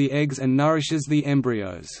retains the eggs and nourishes the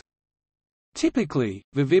embryos. Typically,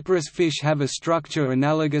 viviparous fish have a structure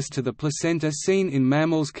analogous to the placenta seen in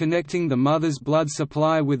mammals, connecting the mother's blood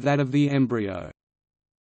supply with that of the embryo.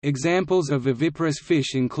 Examples of viviparous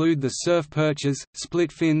fish include the surf perches,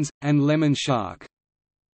 split fins, and lemon shark.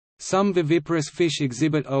 Some viviparous fish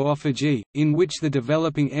exhibit oophagy, in which the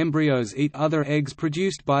developing embryos eat other eggs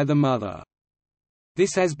produced by the mother.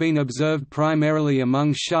 This has been observed primarily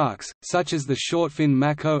among sharks, such as the shortfin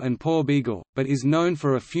mako and porbeagle, but is known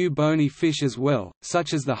for a few bony fish as well,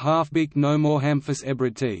 such as the half-beaked Nomorhamphus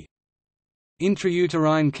ebreti.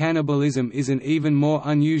 Intrauterine cannibalism is an even more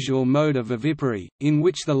unusual mode of vivipary, in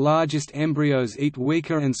which the largest embryos eat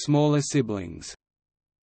weaker and smaller siblings.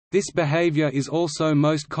 This behavior is also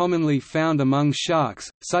most commonly found among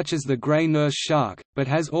sharks, such as the grey nurse shark, but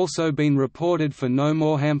has also been reported for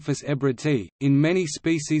Nomorhamphus ebreti. In many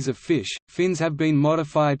species of fish, fins have been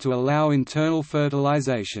modified to allow internal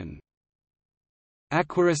fertilization.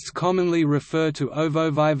 Aquarists commonly refer to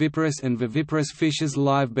ovoviviparous and viviparous fish as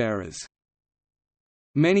livebearers.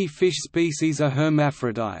 Many fish species are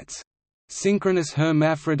hermaphrodites. Synchronous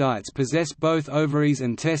hermaphrodites possess both ovaries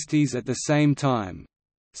and testes at the same time.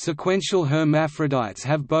 Sequential hermaphrodites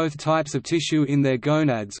have both types of tissue in their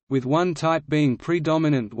gonads, with one type being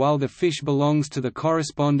predominant while the fish belongs to the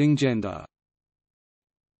corresponding gender.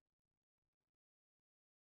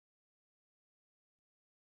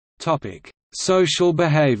 Social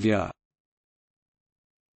behavior.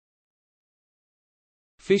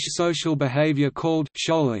 Fish social behavior called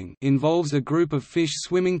shoaling involves a group of fish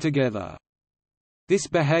swimming together. This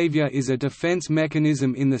behavior is a defense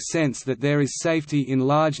mechanism in the sense that there is safety in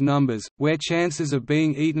large numbers, where chances of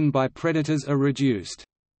being eaten by predators are reduced.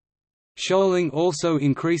 Shoaling also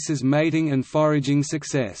increases mating and foraging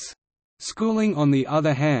success. Schooling, on the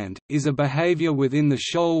other hand, is a behavior within the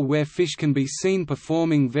shoal where fish can be seen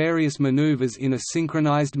performing various maneuvers in a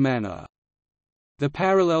synchronized manner. The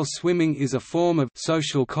parallel swimming is a form of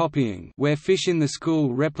social copying where fish in the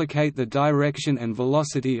school replicate the direction and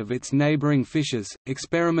velocity of its neighboring fishes.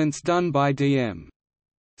 Experiments done by D.M.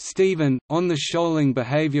 Stephen, on the shoaling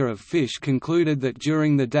behavior of fish concluded that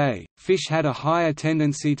during the day, fish had a higher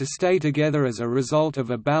tendency to stay together as a result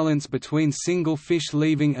of a balance between single fish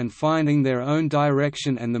leaving and finding their own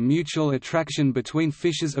direction and the mutual attraction between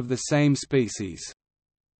fishes of the same species.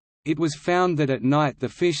 It was found that at night the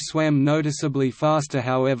fish swam noticeably faster,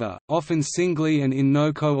 however, often singly and in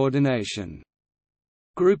no coordination.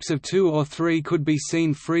 Groups of 2 or 3 could be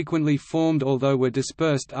seen frequently formed, although were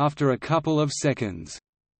dispersed after a couple of seconds.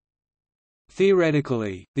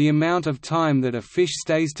 Theoretically, the amount of time that a fish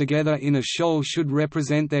stays together in a shoal should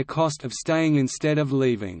represent their cost of staying instead of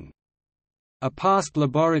leaving. A past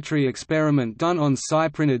laboratory experiment done on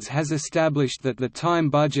cyprinids has established that the time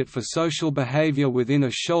budget for social behavior within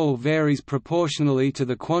a shoal varies proportionally to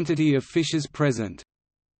the quantity of fishes present.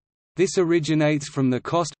 This originates from the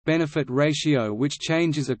cost-benefit ratio, which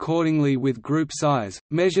changes accordingly with group size,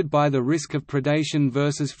 measured by the risk of predation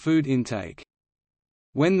versus food intake.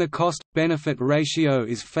 When the cost-benefit ratio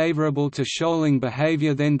is favorable to shoaling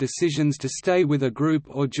behavior, then decisions to stay with a group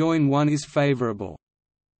or join one is favorable.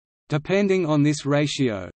 Depending on this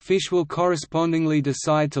ratio, fish will correspondingly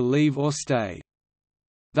decide to leave or stay.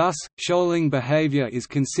 Thus, shoaling behavior is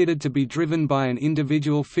considered to be driven by an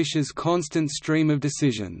individual fish's constant stream of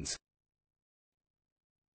decisions.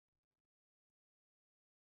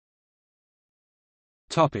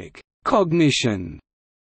 Cognition.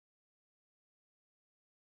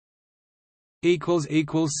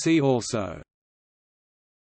 See also